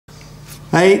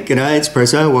Hey, g'day, it's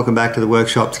Prezzo. Welcome back to the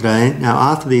workshop today. Now,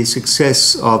 after the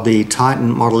success of the Titan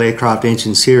model aircraft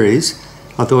engine series,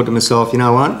 I thought to myself, you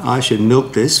know what, I should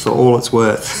milk this for all it's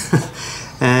worth.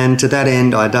 And to that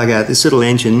end, I dug out this little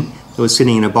engine that was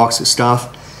sitting in a box of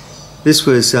stuff. This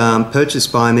was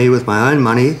purchased by me with my own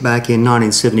money back in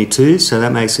 1972, so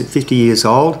that makes it 50 years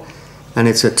old. And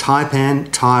it's a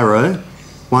Taipan Tyro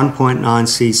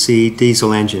 1.9cc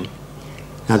diesel engine.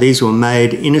 Now, these were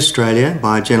made in Australia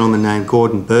by a gentleman named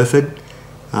Gordon Burford.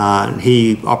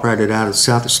 He operated out of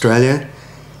South Australia,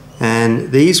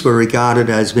 and these were regarded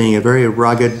as being a very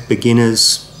rugged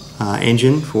beginner's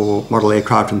engine for model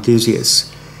aircraft enthusiasts.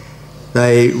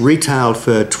 They retailed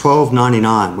for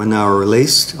 $12.99 when they were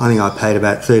released. I think I paid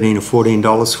about $13 or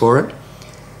 $14 for it.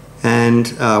 And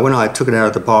when I took it out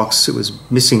of the box, it was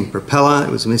missing the propeller,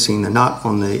 it was missing the nut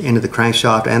on the end of the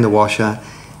crankshaft and the washer,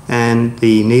 and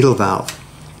the needle valve.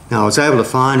 Now, I was able to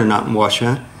find a nut and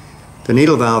washer. The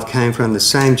needle valve came from the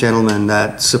same gentleman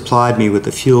that supplied me with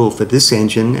the fuel for this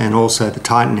engine and also the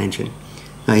Titan engine.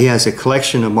 Now, he has a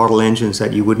collection of model engines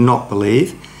that you would not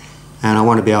believe, and I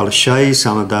want to be able to show you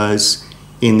some of those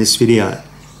in this video.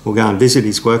 We'll go and visit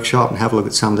his workshop and have a look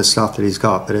at some of the stuff that he's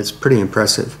got, but it's pretty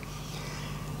impressive.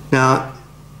 Now,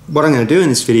 what I'm going to do in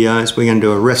this video is we're going to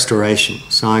do a restoration.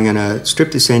 So I'm going to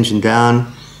strip this engine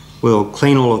down. We'll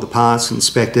clean all of the parts,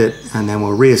 inspect it, and then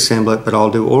we'll reassemble it, but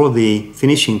I'll do all of the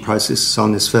finishing processes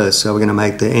on this first. So we're going to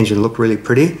make the engine look really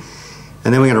pretty,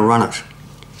 and then we're going to run it.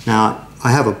 Now, I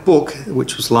have a book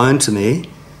which was loaned to me,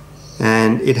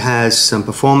 and it has some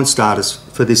performance data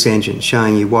for this engine,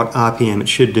 showing you what RPM it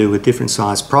should do with different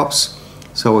size props.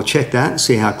 So we'll check that and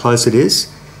see how close it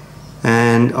is.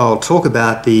 And I'll talk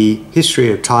about the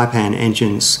history of Taipan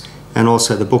engines and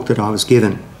also the book that I was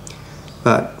given.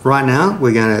 But right now,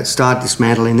 we're going to start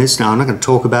dismantling this. Now, I'm not going to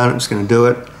talk about it, I'm just going to do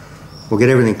it. We'll get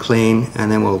everything clean,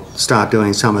 and then we'll start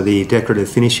doing some of the decorative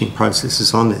finishing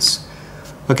processes on this.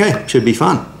 Okay, should be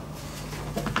fun.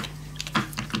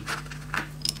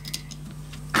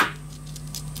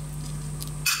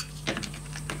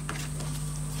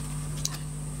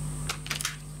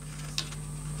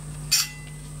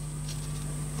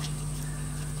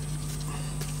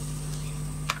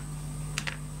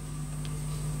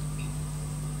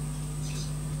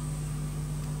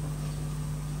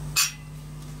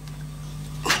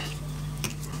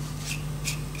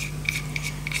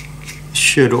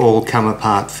 Should all come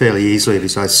apart fairly easily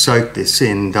because I soaked this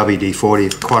in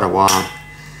WD-40 for quite a while.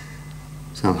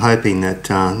 So I'm hoping that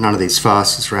none of these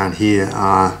fasters around here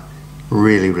are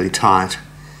really tight.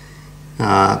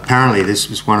 Apparently this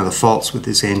was one of the faults with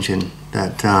this engine,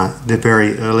 that the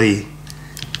very early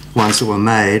ones that were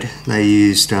made, they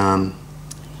used sort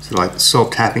of like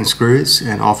self-tapping screws,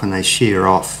 and often they shear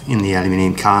off in the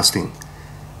aluminium casting.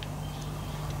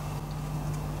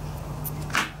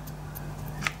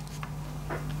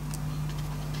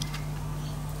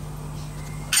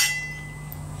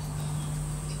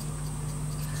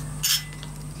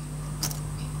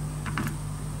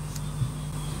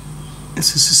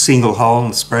 This is a single hole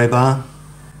in the spray bar.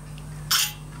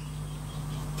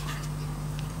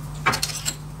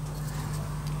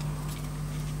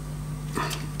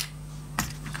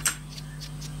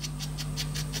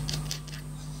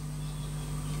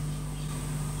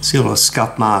 See all the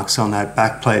scuff marks on that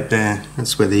back plate there.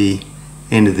 That's where the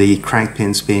end of the crank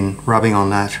pin's been rubbing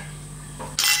on that.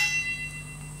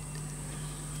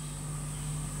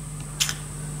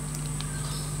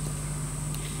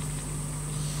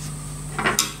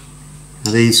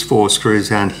 These 4 screws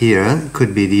down here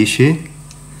could be the issue.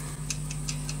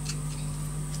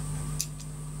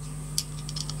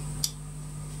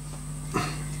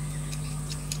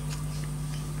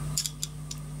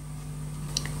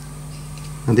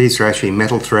 And these are actually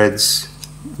metal threads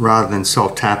rather than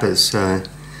self-tappers, so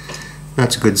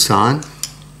that's a good sign.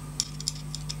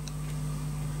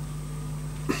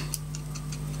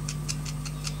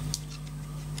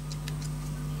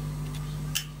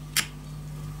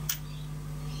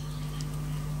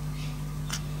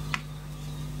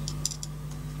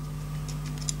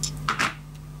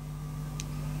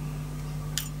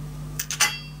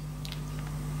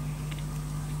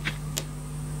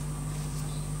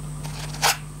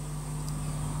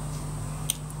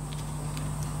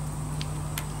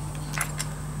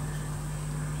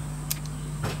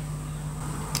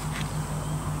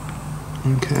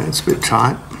 Okay, it's a bit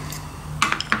tight.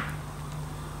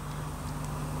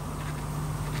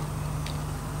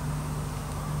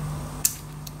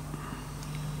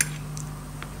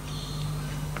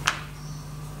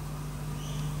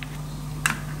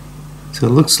 So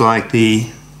it looks like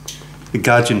the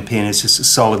gudgeon pin is just a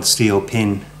solid steel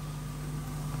pin,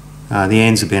 The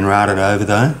ends have been routed over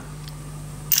though.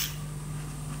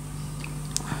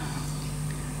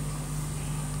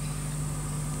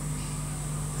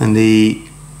 And the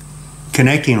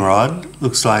connecting rod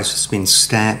looks like it's been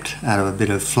stamped out of a bit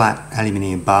of flat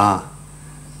aluminium bar.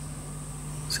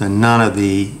 So none of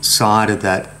the side of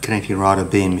that connecting rod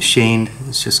have been machined.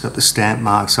 It's just got the stamp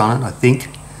marks on it, I think.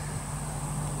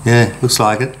 Yeah, looks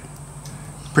like it.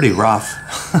 Pretty rough.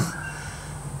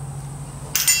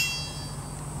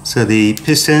 So the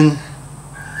piston,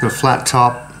 got a flat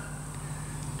top,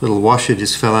 little washer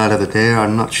just fell out of it there.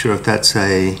 I'm not sure if that's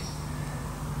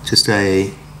just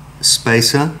a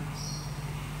spacer.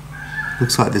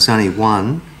 Looks like there's only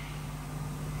one.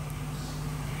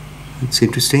 It's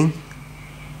interesting.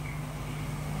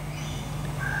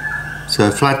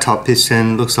 So flat top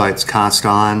piston, looks like it's cast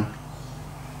iron.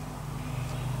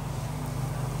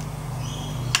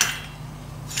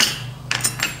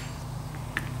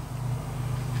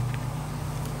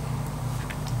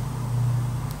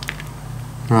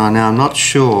 Right, now I'm not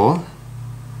sure.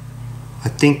 I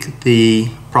think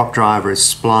the prop driver is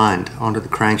splined onto the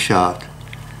crankshaft,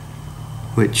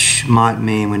 which might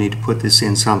mean we need to put this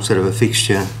in some sort of a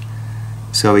fixture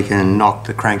so we can knock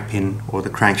the crank pin or the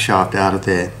crankshaft out of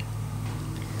there.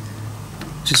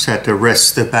 Just had to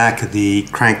rest the back of the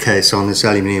crankcase on this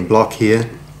aluminium block here.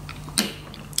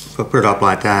 If I put it up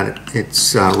like that,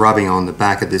 it's rubbing on the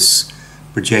back of this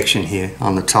projection here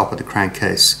on the top of the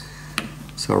crankcase.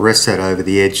 So I'll rest that over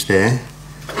the edge there.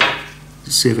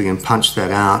 Let's see if we can punch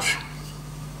that out.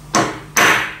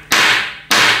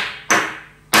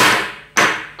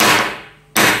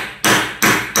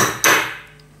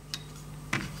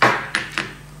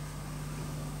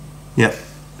 Yep,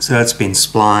 so that's been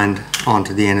splined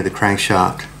onto the end of the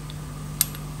crankshaft.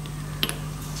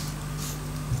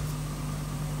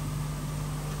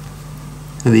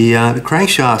 The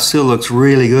crankshaft still looks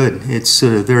really good. It's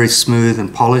sort of very smooth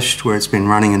and polished where it's been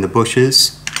running in the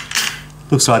bushes.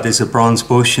 Looks like there's a bronze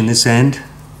bush in this end,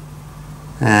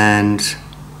 and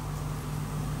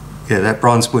yeah, that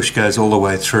bronze bush goes all the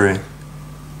way through.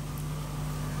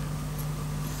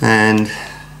 And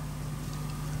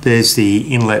there's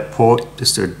the inlet port,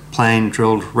 just a plain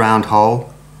drilled round hole.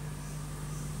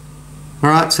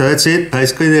 Alright, so that's it.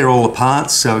 Basically, they're all the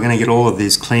parts. So we're going to get all of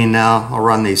these clean now. I'll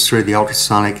run these through the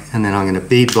ultrasonic, and then I'm going to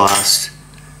bead blast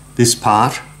this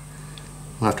part.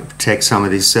 We'll have to protect some of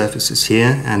these surfaces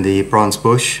here and the bronze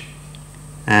bush.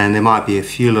 And there might be a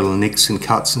few little nicks and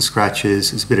cuts and scratches.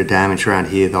 There's a bit of damage around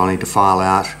here that I'll need to file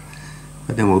out.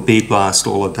 But then we'll bead blast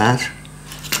all of that.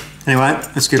 Anyway,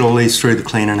 let's get all these through the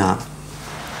cleaner now.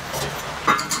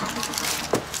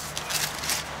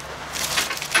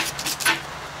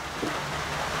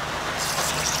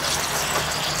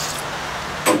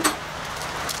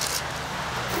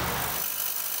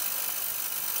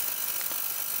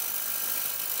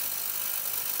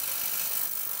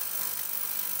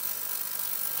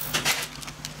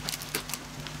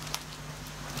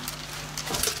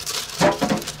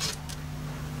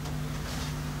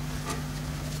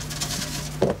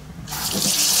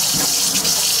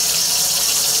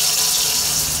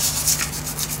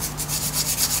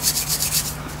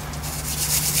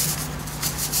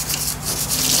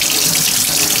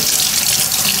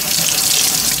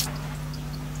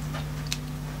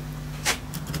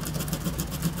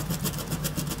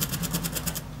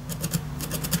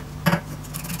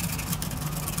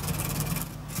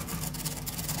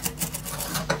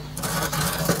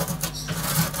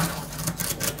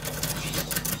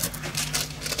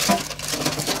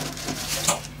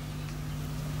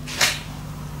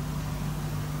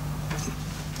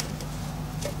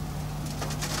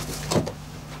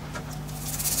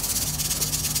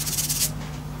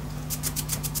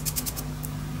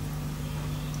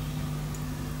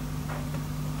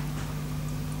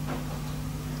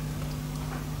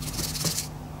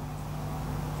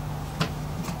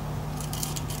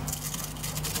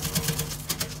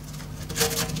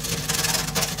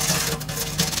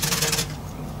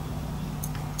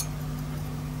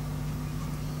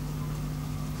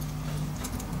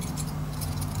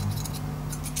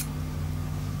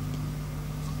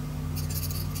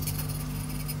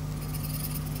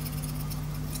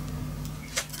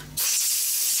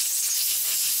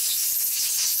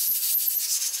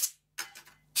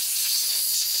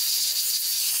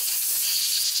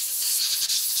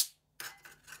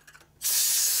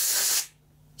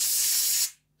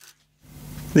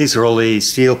 These are all the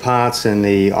steel parts and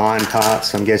the iron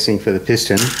parts, I'm guessing, for the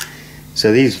piston.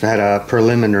 So these have had a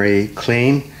preliminary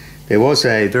clean. There was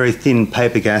a very thin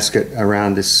paper gasket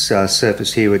around this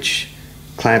surface here which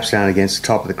clamps down against the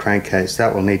top of the crankcase.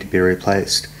 That will need to be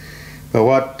replaced. But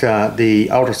what the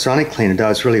ultrasonic cleaner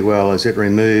does really well is it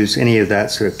removes any of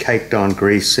that sort of caked on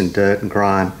grease and dirt and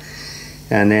grime.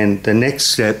 And then the next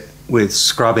step with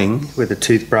scrubbing with a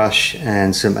toothbrush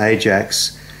and some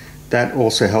Ajax, that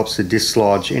also helps to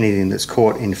dislodge anything that's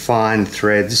caught in fine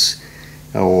threads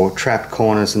or trapped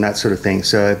corners and that sort of thing.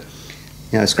 So,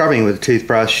 you know, scrubbing with a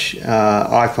toothbrush,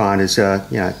 I find is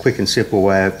a quick and simple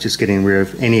way of just getting rid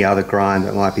of any other grime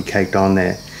that might be caked on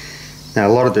there. Now,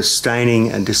 a lot of the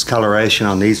staining and discoloration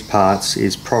on these parts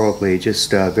is probably just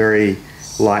very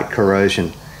light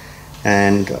corrosion.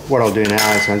 And what I'll do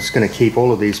now is I'm just going to keep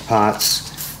all of these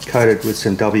parts coated with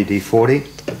some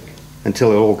WD-40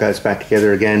 until it all goes back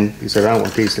together again, because I don't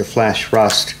want these to flash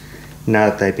rust now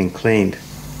that they've been cleaned.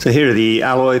 So here are the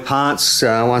alloy parts.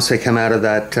 Once they come out of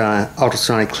that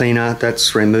ultrasonic cleaner,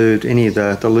 that's removed any of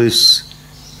the loose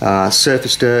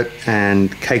surface dirt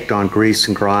and caked on grease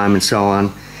and grime and so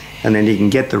on. And then you can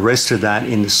get the rest of that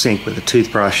in the sink with the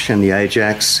toothbrush and the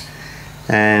Ajax.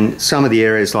 And some of the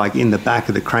areas, like in the back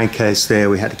of the crankcase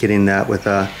there, we had to get in that with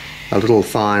a little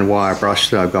fine wire brush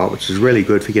that I've got, which is really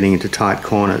good for getting into tight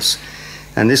corners.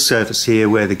 And this surface here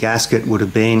where the gasket would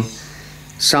have been,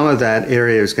 some of that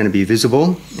area is going to be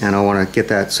visible, and I want to get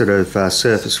that sort of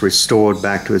surface restored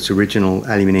back to its original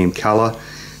aluminium colour.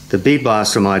 The bead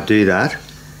blaster might do that,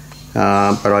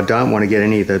 but I don't want to get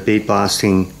any of the bead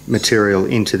blasting material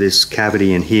into this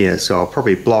cavity in here, so I'll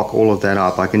probably block all of that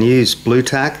up. I can use blue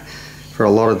tack for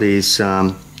a lot of these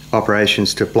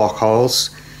operations to block holes.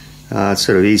 It's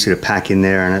sort of easy to pack in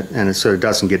there, and it sort of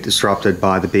doesn't get disrupted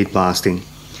by the bead blasting.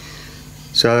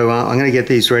 So I'm going to get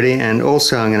these ready, and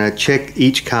also I'm going to check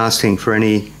each casting for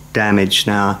any damage.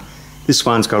 Now, this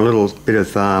one's got a little bit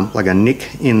of like a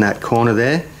nick in that corner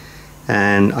there,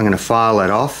 and I'm going to file that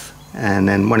off, and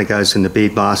then when it goes in the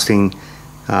bead blasting,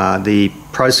 the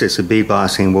process of bead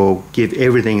blasting will give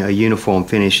everything a uniform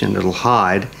finish, and it'll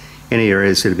hide any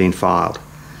areas that have been filed.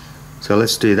 So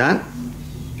let's do that.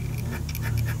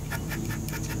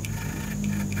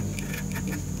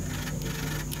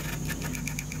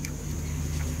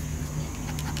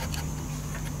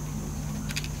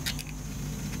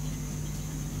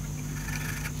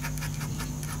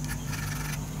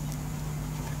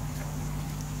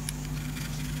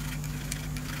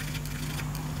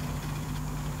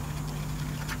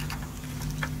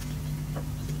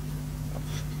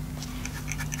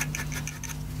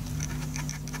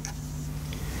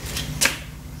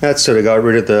 That's sort of got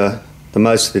rid of the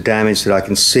most of the damage that I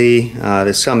can see.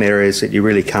 There's some areas that you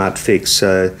really can't fix.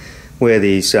 So where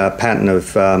these pattern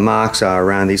of marks are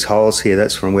around these holes here,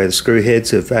 that's from where the screw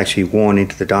heads have actually worn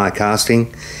into the die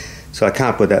casting. So I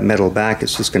can't put that metal back,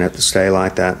 it's just going to have to stay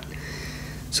like that.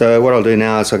 So what I'll do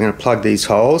now is I'm going to plug these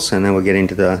holes, and then we'll get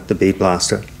into the bead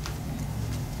blaster.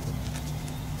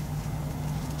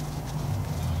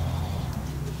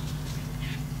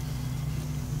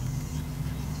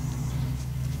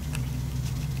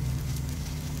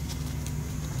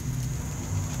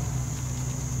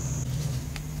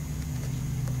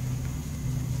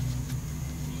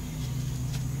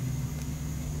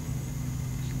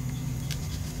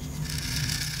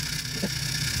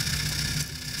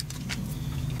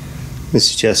 This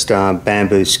is just a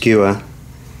bamboo skewer.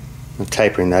 I'm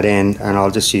tapering that end, and I'll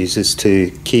just use this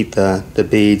to keep the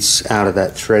beads out of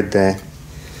that thread there.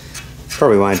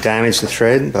 Probably won't damage the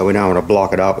thread, but we don't want to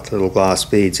block it up with little glass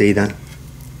beads either.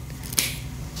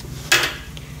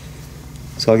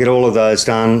 So I'll get all of those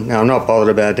done. Now, I'm not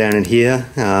bothered about down in here.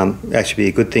 Actually be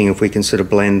a good thing if we can sort of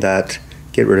blend that,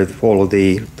 get rid of all of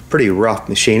the pretty rough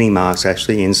machining marks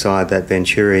actually inside that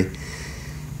venturi.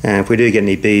 And if we do get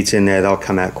any beads in there, they'll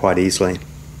come out quite easily.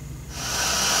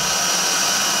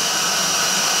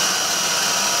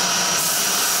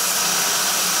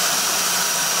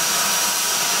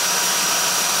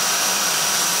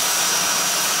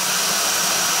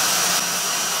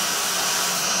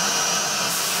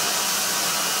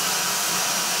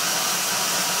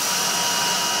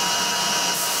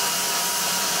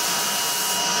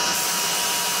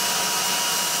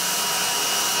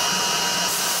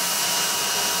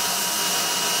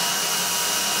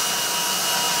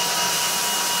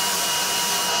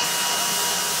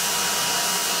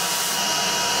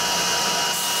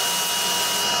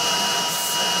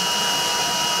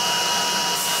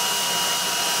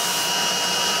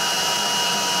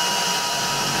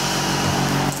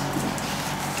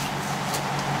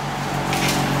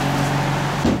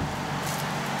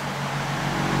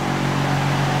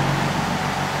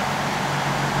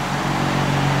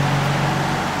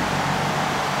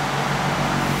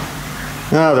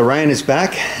 The rain is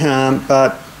back,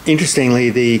 but interestingly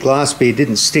the glass bead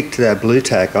didn't stick to that blue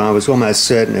tack. I was almost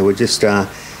certain it would just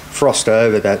frost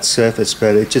over that surface,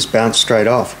 but it just bounced straight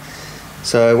off.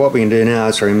 So what we can do now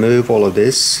is remove all of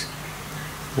this,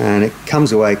 and it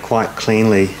comes away quite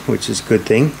cleanly, which is a good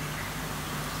thing.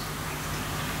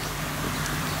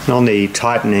 And on the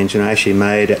Titan engine I actually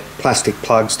made plastic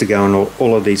plugs to go in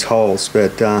all of these holes,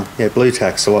 but yeah, blue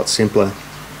tack's a lot simpler.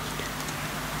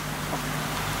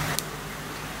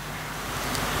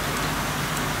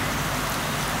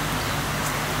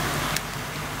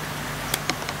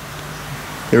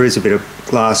 There is a bit of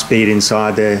glass bead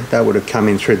inside there, that would have come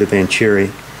in through the venturi.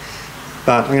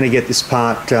 But I'm going to get this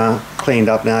part cleaned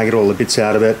up now, get all the bits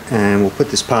out of it, and we'll put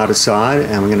this part aside,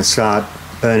 and we're going to start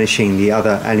burnishing the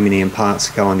other aluminium parts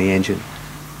that go on the engine.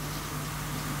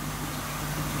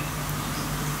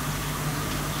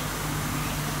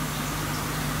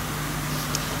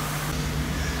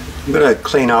 I'm going to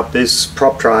clean up this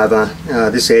prop driver.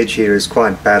 This edge here is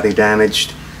quite badly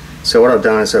damaged. So what I've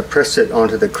done is I've pressed it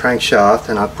onto the crankshaft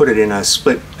and I've put it in a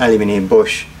split aluminium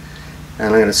bush. And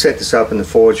I'm going to set this up in the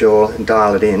forejaw and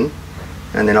dial it in.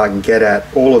 And then I can get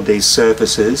at all of these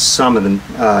surfaces. Some of them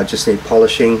just need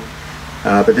polishing,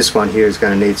 but this one here is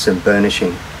going to need some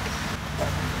burnishing.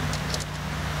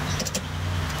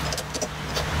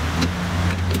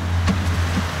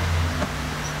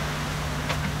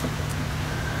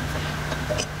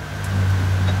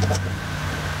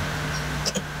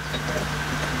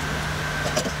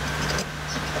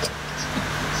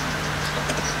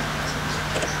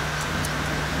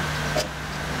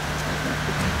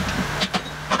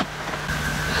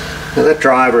 Now that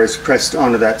driver is pressed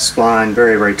onto that spline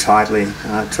very, very tightly.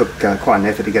 It took quite an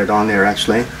effort to get it on there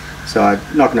actually, so I'm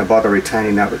not going to bother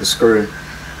retaining that with a screw.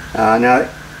 Now,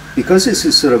 because this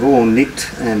is sort of all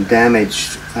nicked and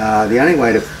damaged, the only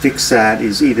way to fix that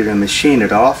is either to machine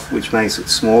it off, which makes it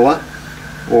smaller,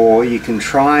 or you can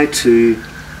try to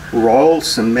roll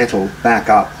some metal back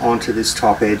up onto this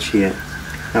top edge here.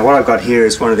 Now what I've got here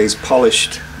is one of these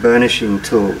polished burnishing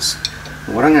tools.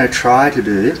 And what I'm going to try to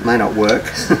do, it may not work,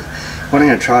 what I'm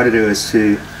going to try to do is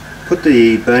to put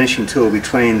the burnishing tool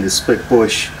between the split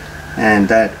bush and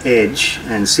that edge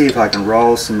and see if I can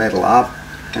roll some metal up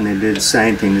and then do the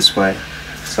same thing this way.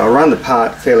 So I'll run the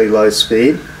part fairly low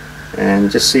speed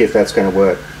and just see if that's going to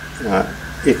work.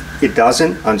 If it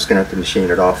doesn't, I'm just going to have to machine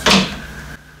it off.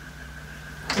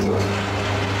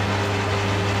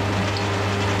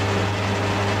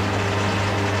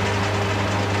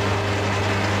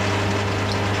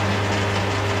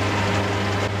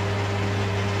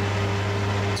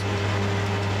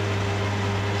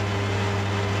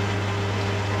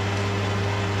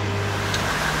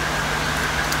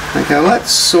 Okay, well that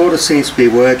sort of seems to be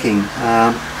working.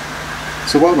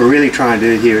 So what we're really trying to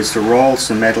do here is to roll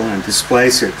some metal and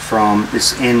displace it from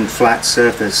this end flat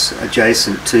surface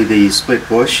adjacent to the split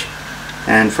bush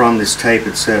and from this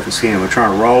tapered surface here. We're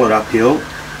trying to roll it uphill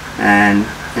and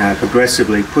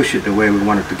progressively push it to where we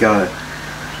want it to go.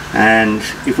 And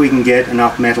if we can get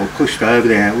enough metal pushed over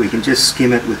there, we can just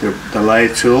skim it with the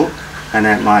lathe tool and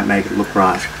that might make it look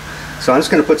right. So I'm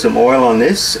just going to put some oil on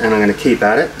this and I'm going to keep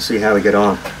at it and see how we get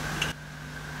on.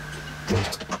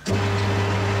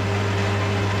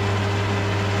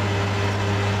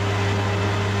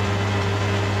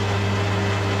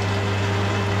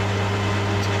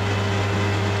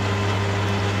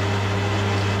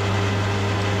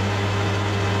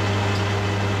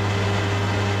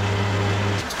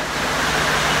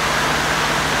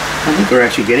 I think we're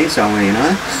actually getting somewhere, you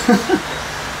know.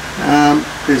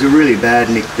 There's a really bad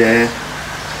nick there,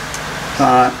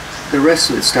 but the rest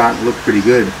of it's starting to look pretty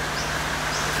good.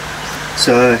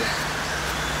 So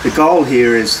the goal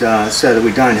here is so that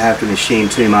we don't have to machine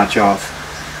too much off.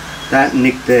 That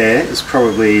nick there is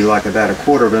probably like about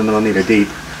 1/4 of a millimetre deep.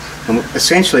 And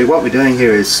essentially what we're doing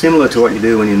here is similar to what you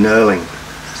do when you're knurling.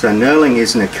 So knurling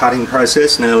isn't a cutting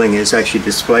process, knurling is actually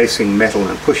displacing metal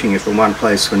and pushing it from one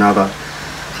place to another.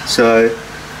 So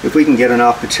if we can get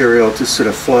enough material to sort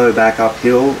of flow back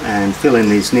uphill and fill in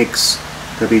these nicks,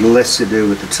 there'll be less to do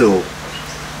with the tool.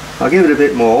 I'll give it a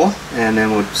bit more and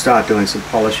then we'll start doing some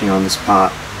polishing on this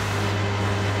part.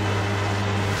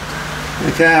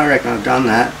 Okay, I reckon I've done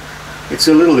that. It's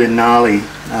a little bit gnarly,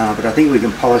 but I think we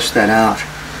can polish that out.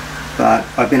 But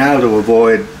I've been able to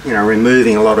avoid,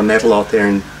 removing a lot of metal off there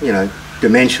and,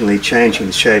 dimensionally changing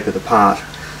the shape of the part.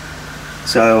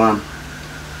 So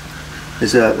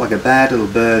there's like a bad little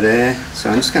burr there,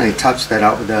 so I'm just going to touch that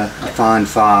up with a fine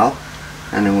file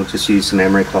and then we'll just use some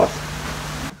emery cloth.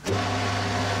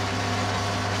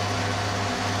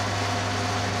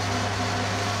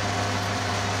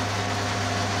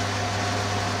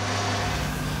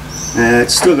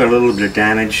 It's still got a little bit of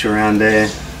damage around there.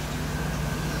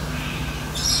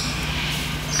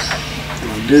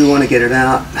 I'll do want to get it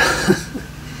out.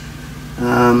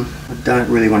 I don't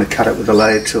really want to cut it with a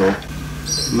lathe tool.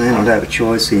 I may not have a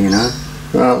choice here, you know.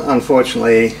 Well,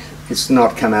 unfortunately, it's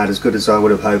not come out as good as I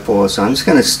would have hoped for, so I'm just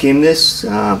going to skim this.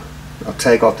 I'll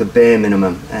take off the bare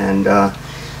minimum, and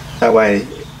that way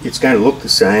it's going to look the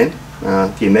same.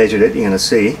 If you measured it, you're going to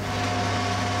see.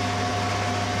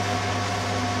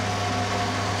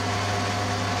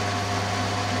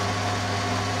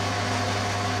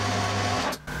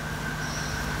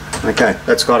 Okay,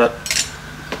 that's got it.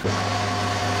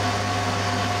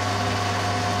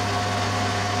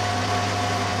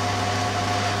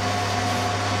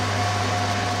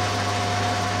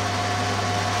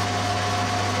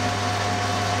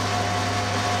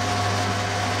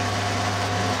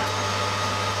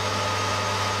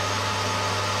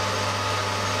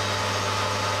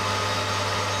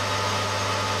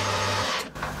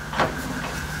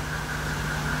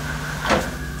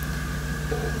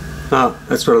 Oh,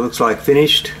 that's what it looks like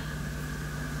finished.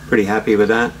 Pretty happy with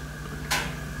that.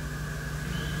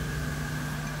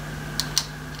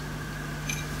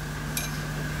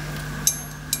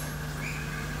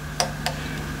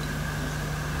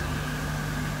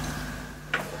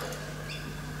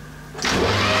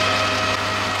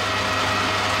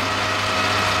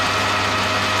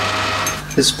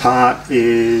 This part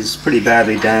is pretty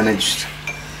badly damaged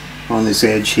on this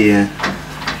edge here.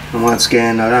 And once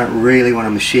again, I don't really want to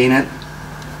machine it,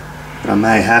 but I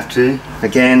may have to.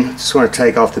 Again, just want to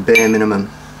take off the bare minimum.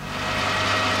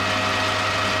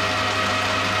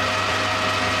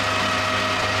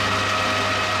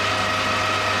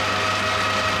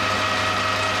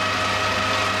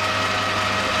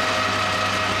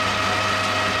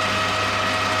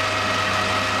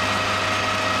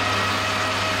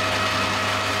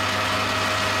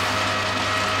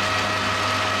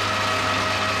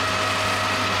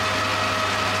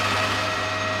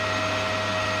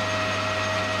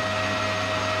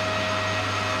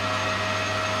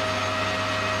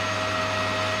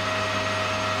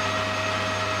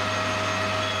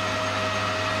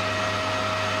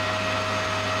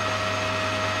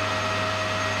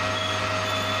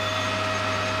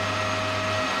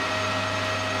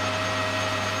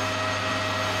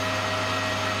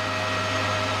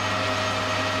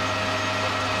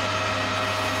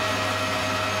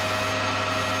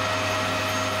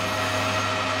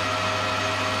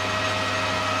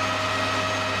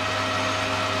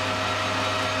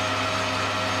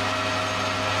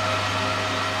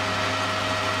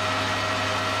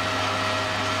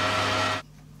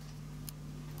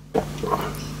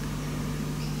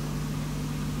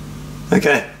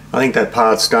 Okay, I think that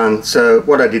part's done. So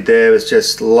what I did there was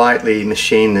just lightly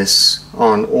machine this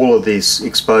on all of these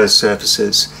exposed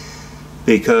surfaces,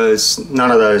 because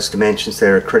none of those dimensions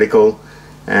there are critical,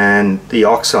 and the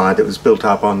oxide that was built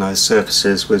up on those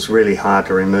surfaces was really hard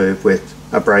to remove with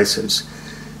abrasives.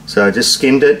 So I just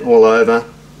skimmed it all over.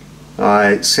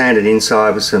 I sanded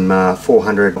inside with some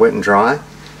 400 wet and dry,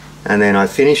 and then I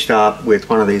finished up with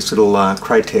one of these little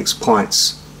Cratex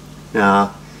points.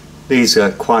 Now these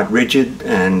are quite rigid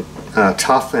and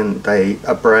tough, and they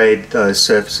abrade those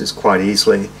surfaces quite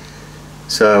easily.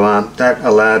 So that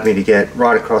allowed me to get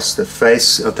right across the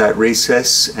face of that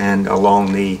recess and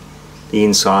along the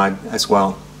inside as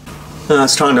well.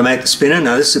 It's time to make the spinner.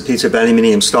 Now this is a piece of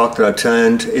aluminium stock that I've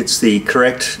turned. It's the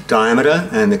correct diameter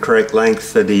and the correct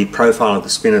length for the profile of the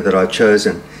spinner that I've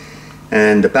chosen.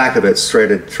 And the back of it's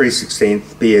threaded 3/16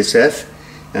 BSF,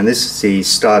 and this is the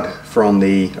stud from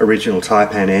the original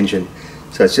Taipan engine.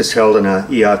 So it's just held in a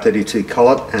ER32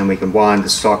 collet, and we can wind the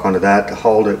stock onto that to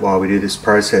hold it while we do this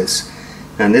process.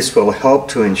 And this will help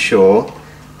to ensure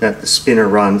that the spinner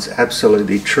runs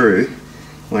absolutely true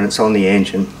when it's on the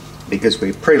engine, because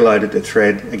we've preloaded the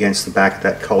thread against the back of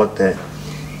that collet there.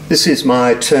 This is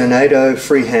my Tornado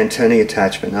freehand turning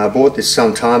attachment. Now, I bought this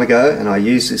some time ago, and I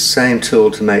used this same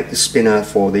tool to make the spinner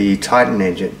for the Titan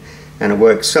engine, and it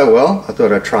worked so well I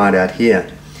thought I'd try it out here.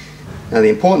 Now the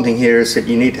important thing here is that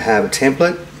you need to have a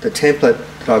template. The template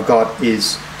that I've got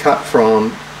is cut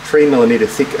from 3mm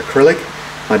thick acrylic.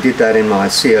 I did that in my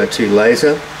CO2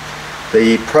 laser.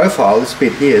 The profile, this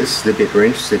bit here, this is the bit we're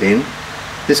interested in.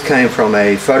 This came from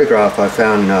a photograph I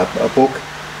found in a book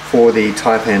for the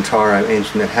Taipan Tyro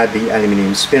engine that had the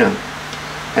aluminium spinner.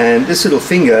 And this little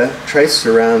finger traces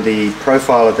around the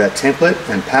profile of that template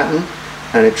and pattern,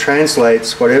 and it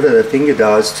translates whatever the finger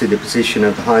does to the position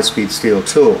of the high-speed steel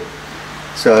tool.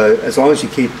 So as long as you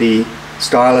keep the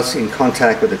stylus in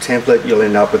contact with the template, you'll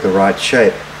end up with the right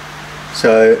shape.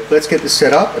 So let's get this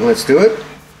set up and let's do it.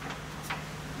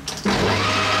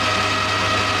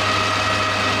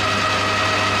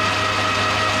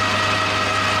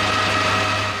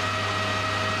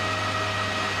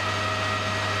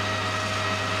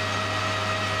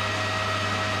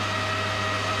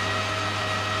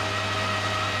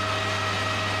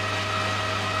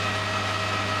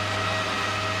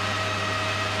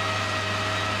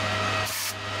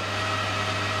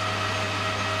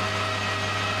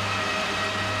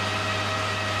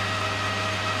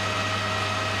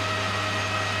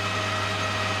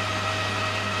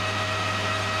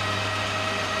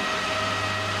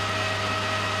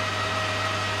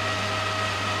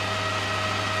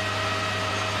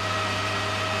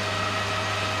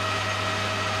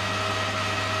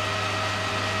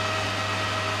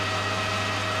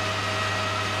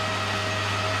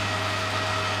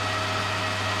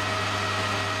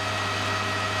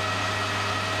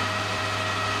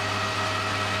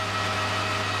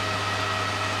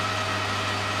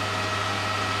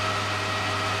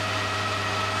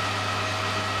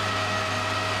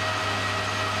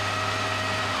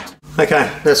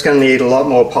 Okay, that's going to need a lot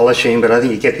more polishing, but I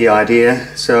think you get the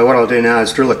idea. So what I'll do now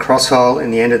is drill a cross hole in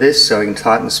the end of this so we can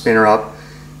tighten the spinner up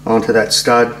onto that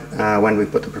stud when we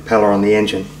put the propeller on the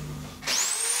engine.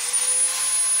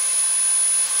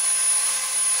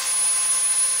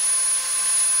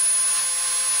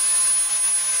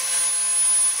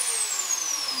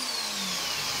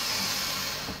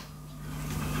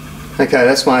 Okay,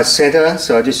 that's my centre,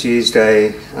 so I just used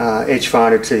a edge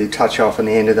finder to touch off on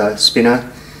the end of the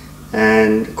spinner,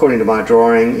 and according to my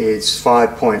drawing it's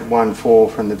 5.14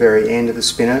 from the very end of the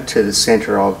spinner to the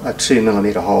centre of a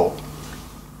 2mm hole.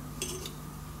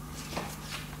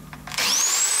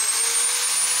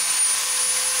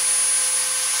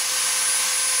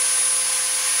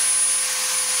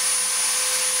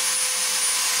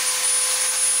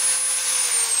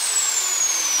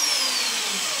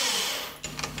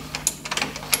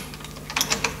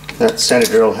 That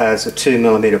centre drill has a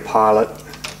 2mm pilot,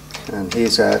 and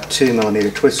here's a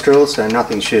 2mm twist drill, so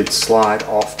nothing should slide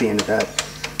off the end of that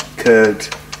curved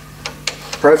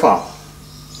profile.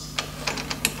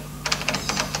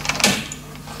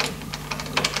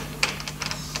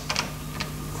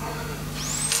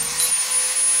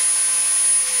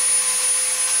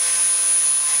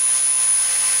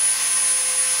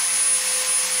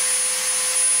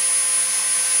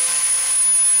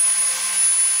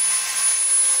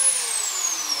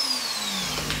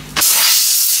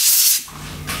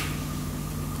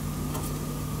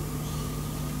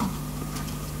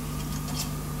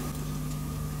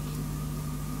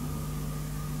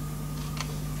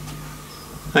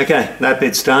 Okay, that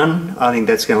bit's done. I think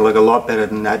that's going to look a lot better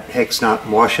than that hex nut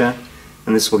washer,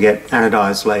 and this will get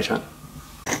anodised later.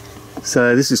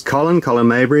 So this is Colin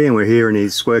Maybury, and we're here in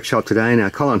his workshop today. Now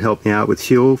Colin helped me out with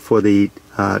fuel for the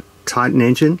Titan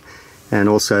engine and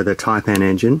also the Taipan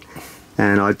engine,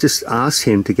 and I just asked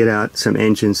him to get out some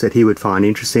engines that he would find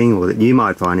interesting or that you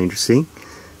might find interesting.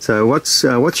 So what's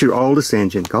your oldest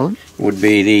engine, Colin? Would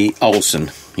be the Olsen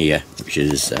here, which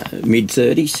is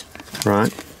mid-30s.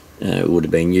 Right. It would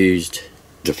have been used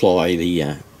to fly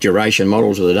the duration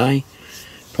models of the day,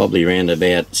 probably around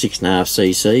about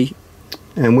 6.5cc.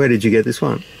 And where did you get this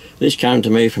one? This came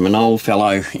to me from an old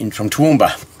fellow from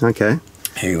Toowoomba. Okay.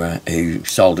 Who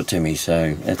sold it to me,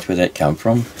 so that's where that come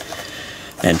from.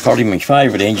 And probably my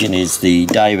favourite engine is the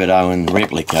David Owen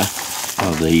replica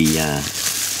of the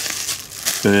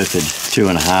Burford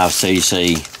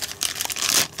 2.5cc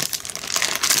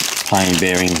plain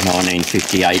bearing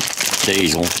 1958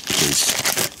 diesel, which is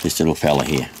this little fella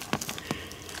here.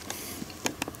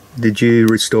 Did you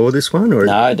restore this one, or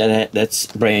no? That's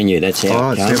brand new. That's how.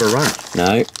 Oh, it's never run.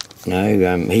 No.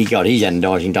 He got his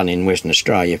anodising done in Western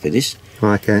Australia for this.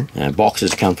 Okay.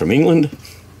 Boxes come from England.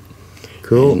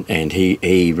 Cool. And he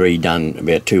redone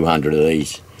about 200 of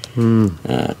these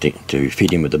to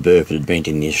fit in with the Burford advent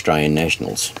in the Australian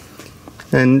Nationals.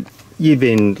 And you've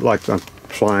been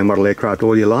flying model aircraft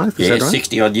all your life, is that right?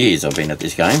 60 odd years I've been at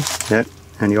this game. Yeah,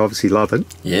 and you obviously love it.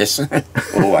 Yes,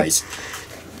 always.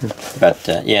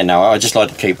 But yeah, no, I just like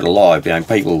to keep it alive. You know,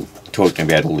 people talking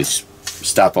about all this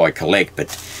stuff I collect, but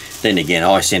then again,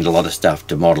 I send a lot of stuff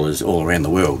to modelers all around the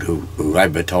world who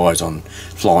advertise on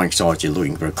flying sites. You're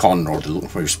looking for a con or looking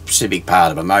for a specific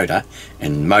part of a motor,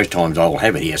 and most times I'll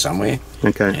have it here somewhere.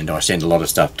 Okay. And I send a lot of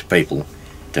stuff to people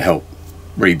to help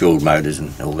rebuild motors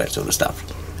and all that sort of stuff.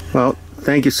 Well,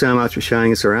 thank you so much for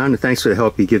showing us around, and thanks for the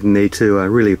help you've given me too. I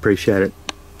really appreciate it.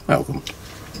 Welcome.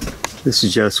 This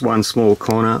is just one small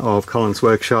corner of Colin's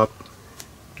workshop,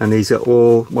 and these are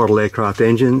all model aircraft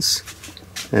engines,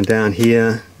 and down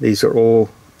here these are all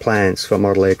plans for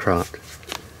model aircraft.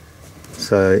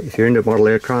 So if you're into model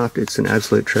aircraft, it's an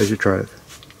absolute treasure trove.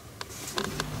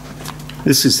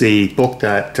 This is the book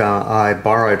that I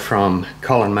borrowed from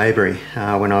Colin Maybury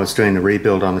when I was doing the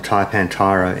rebuild on the Taipan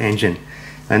Tyro engine.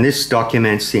 And this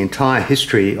documents the entire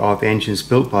history of engines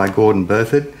built by Gordon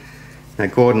Burford. Now,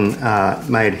 Gordon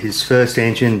made his first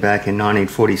engine back in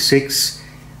 1946.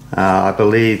 I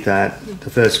believe that the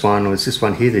first one was this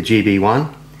one here, the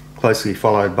GB1, closely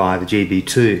followed by the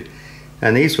GB2.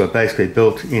 And these were basically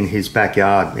built in his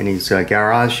backyard, in his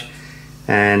garage.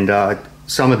 And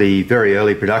some of the very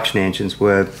early production engines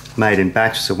were made in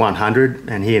batches of 100,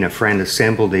 and he and a friend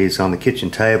assembled these on the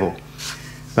kitchen table.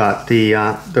 But the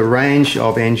range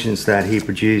of engines that he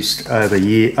produced over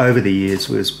the years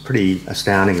was pretty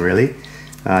astounding, really.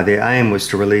 Their aim was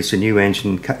to release a new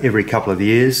engine every couple of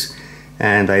years,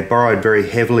 and they borrowed very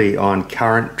heavily on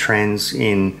current trends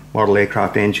in model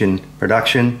aircraft engine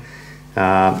production,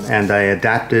 and they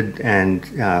adapted and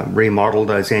remodeled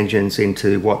those engines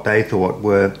into what they thought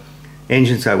were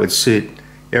engines that would suit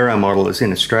aero modelers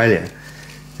in Australia.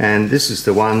 And this is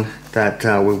the one that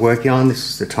we're working on.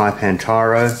 This is the Taipan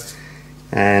Tyro,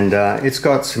 and it's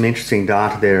got some interesting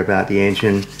data there about the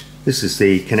engine. This is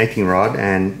the connecting rod,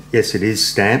 and yes, it is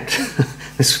stamped.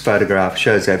 This photograph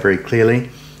shows that very clearly.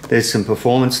 There's some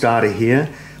performance data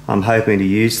here. I'm hoping to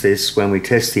use this when we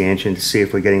test the engine to see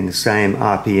if we're getting the same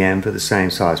RPM for the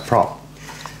same size prop.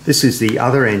 This is the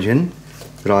other engine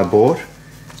that I bought.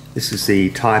 This is the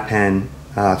Taipan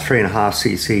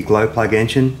 3.5cc glow plug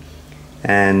engine,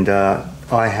 and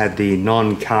I had the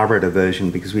non-carburetor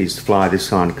version because we used to fly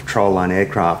this on control line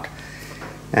aircraft.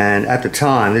 And at the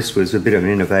time, this was a bit of an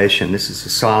innovation. This is a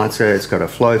silencer. It's got a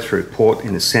flow-through port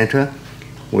in the center,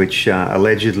 which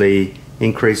allegedly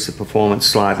increased the performance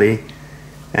slightly.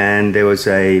 And there was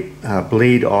a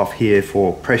bleed off here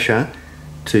for pressure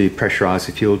to pressurize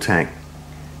the fuel tank.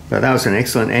 But that was an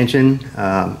excellent engine.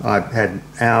 I had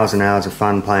hours and hours of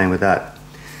fun playing with that.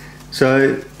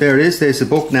 So there it is, there's the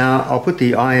book now. I'll put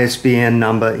the ISBN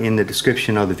number in the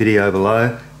description of the video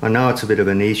below. I know it's a bit of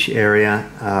a niche area,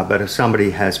 but if somebody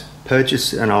has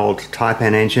purchased an old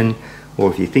Taipan engine, or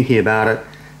if you're thinking about it,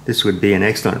 this would be an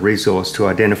excellent resource to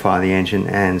identify the engine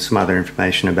and some other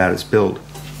information about its build.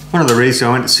 One of the reasons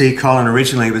I went to see Colin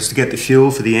originally was to get the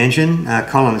fuel for the engine.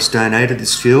 Colin has donated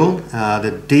this fuel.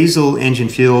 The diesel engine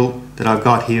fuel that I've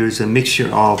got here is a mixture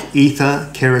of ether,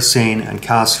 kerosene and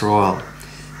castor oil.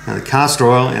 Now the castor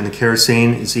oil and the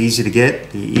kerosene is easy to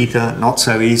get, the ether not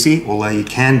so easy, although you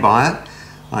can buy it.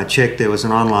 I checked, there was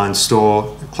an online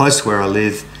store close to where I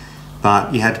live,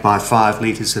 but you had to buy 5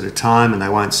 litres at a time and they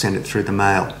won't send it through the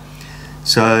mail.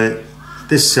 So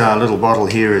this little bottle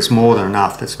here is more than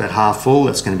enough. That's about half full.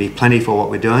 That's going to be plenty for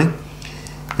what we're doing.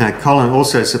 Now Colin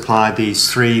also supplied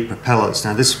these 3 propellers.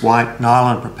 Now this white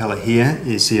nylon propeller here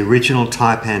is the original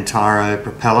Taipan Tyro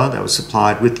propeller that was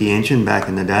supplied with the engine back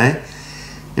in the day.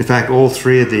 In fact, all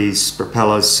 3 of these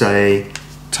propellers say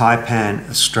Taipan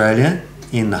Australia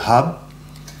in the hub,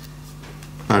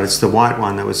 but it's the white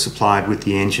one that was supplied with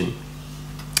the engine.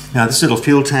 Now this little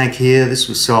fuel tank here, this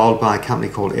was sold by a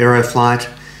company called Aeroflight.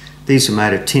 These are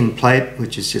made of tin plate,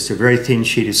 which is just a very thin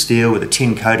sheet of steel with a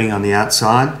tin coating on the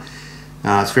outside.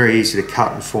 It's very easy to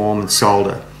cut and form and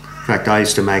solder. In fact, I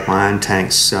used to make my own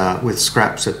tanks with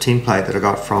scraps of tin plate that I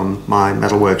got from my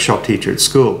metalwork shop teacher at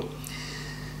school.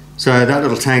 So that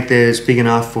little tank there is big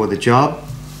enough for the job.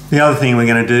 The other thing we're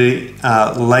going to do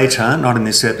later, not in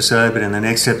this episode, but in the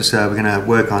next episode, we're going to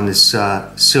work on this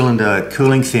cylinder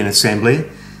cooling fin assembly.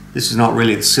 This is not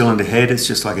really the cylinder head, it's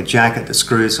just like a jacket that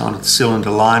screws onto the cylinder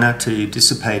liner to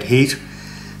dissipate heat.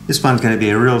 This one's going to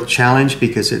be a real challenge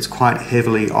because it's quite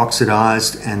heavily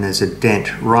oxidized and there's a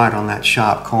dent right on that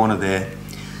sharp corner there.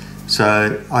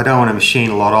 So I don't want to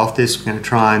machine a lot off this. We're going to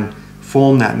try and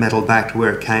form that metal back to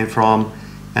where it came from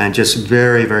and just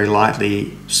very, very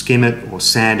lightly skim it or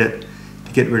sand it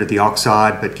to get rid of the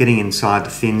oxide, but getting inside the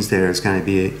fins there is going to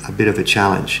be a bit of a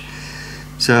challenge.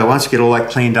 So once we get all that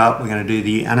cleaned up, we're going to do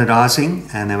the anodizing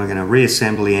and then we're going to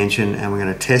reassemble the engine and we're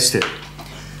going to test it.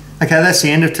 Okay, that's the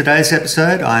end of today's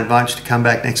episode. I invite you to come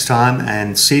back next time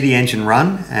and see the engine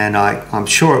run, and I'm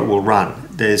sure it will run.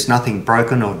 There's nothing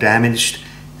broken or damaged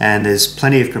and there's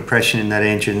plenty of compression in that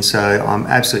engine, so I'm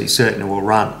absolutely certain it will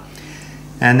run.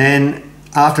 And then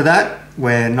after that,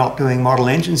 we're not doing model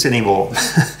engines anymore.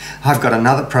 I've got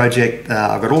another project,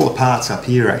 I've got all the parts up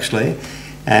here actually,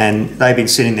 and they've been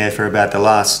sitting there for about the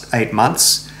last 8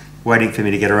 months waiting for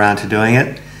me to get around to doing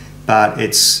it. But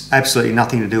it's absolutely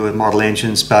nothing to do with model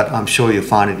engines, but I'm sure you'll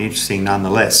find it interesting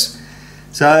nonetheless.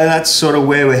 So that's sort of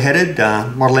where we're headed.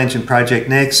 Model engine project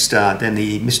next, then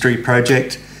the mystery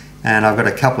project, and I've got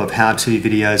a couple of how-to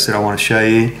videos that I want to show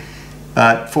you.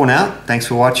 But for now, thanks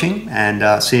for watching,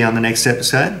 and see you on the next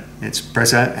episode. It's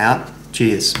Presso out.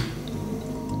 Cheers.